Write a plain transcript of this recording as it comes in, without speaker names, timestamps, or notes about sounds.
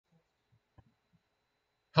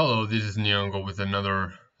Hello, this is Nyongo with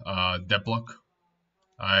another DevBlog.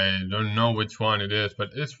 I don't know which one it is,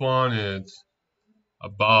 but this one is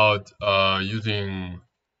about using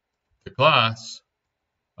the class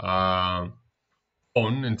pawn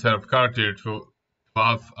instead of character to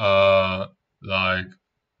have like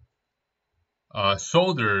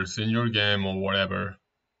soldiers in your game or whatever.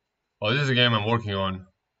 Well, this is a game I'm working on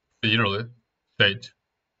literally stage,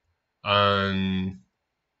 and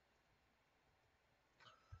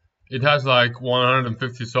it has like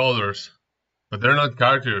 150 soldiers. But they're not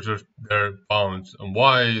characters, they're pawns. And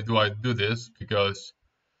why do I do this? Because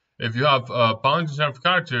if you have pawns instead of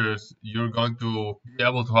characters, you're going to be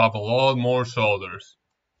able to have a lot more soldiers.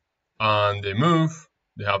 And they move,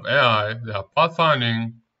 they have AI, they have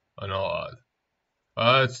pathfinding, and all that.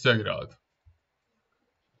 Let's check it out.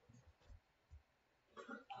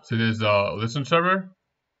 See this listen server,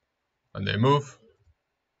 and they move.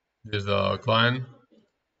 This client,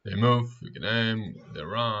 they move, you can aim, they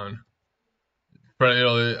run. Pretty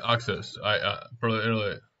early access. Pretty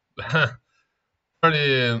early.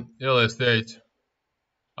 Pretty early stage,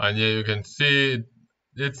 and yeah, you can see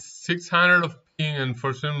it's 600 of ping, and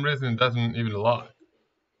for some reason it doesn't even lock.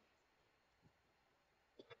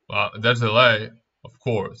 Well, there's a delay, of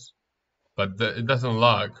course, but it doesn't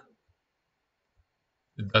lock.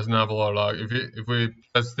 It doesn't have a lot of lag. If we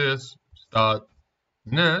press this start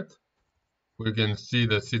net, we can see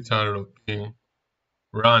the 600 of ping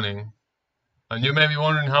running. And you may be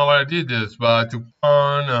wondering how I did this, but I took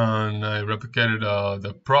pawn and I replicated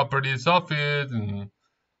the properties of it and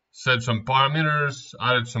set some parameters,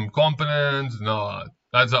 added some components, and all that.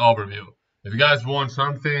 That's the overview. If you guys want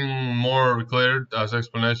something more clear as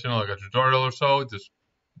explanation, like a tutorial or so, just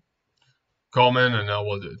comment and I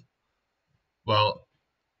will do it. Well,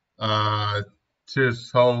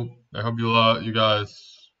 cheers. I hope you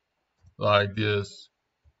guys like this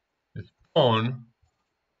pawn.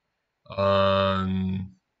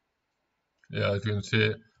 And yeah, as you can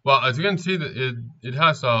see, as you can see, that it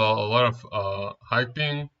has a lot of high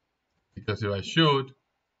ping, because if I shoot,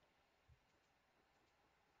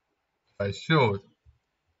 it's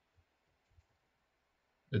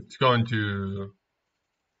going to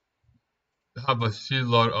have a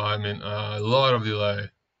lot of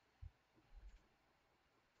delay.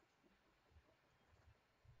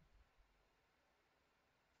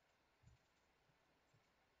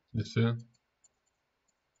 You see?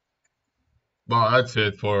 Well, that's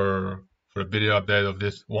it for the video update of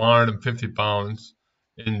this 150 pounds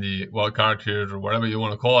in the characters or whatever you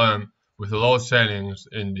want to call them, with the low settings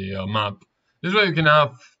in the map. This way you can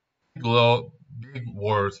have big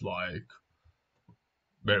words, like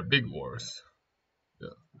very big words.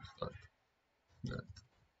 Yeah,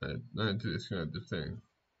 I need to disconnect the thing.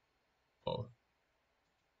 Oh,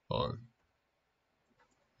 hold on.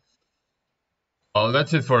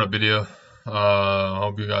 That's it for the video.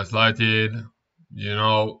 Hope you guys liked it. You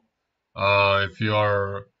know, if you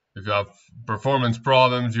have performance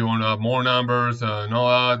problems, you want to have more numbers and all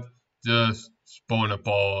that, just spawn a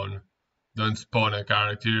pawn. Don't spawn a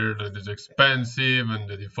character that is expensive, and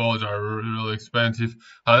the defaults are really expensive.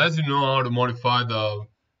 Unless you know how to modify the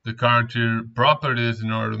character properties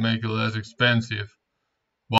in order to make it less expensive.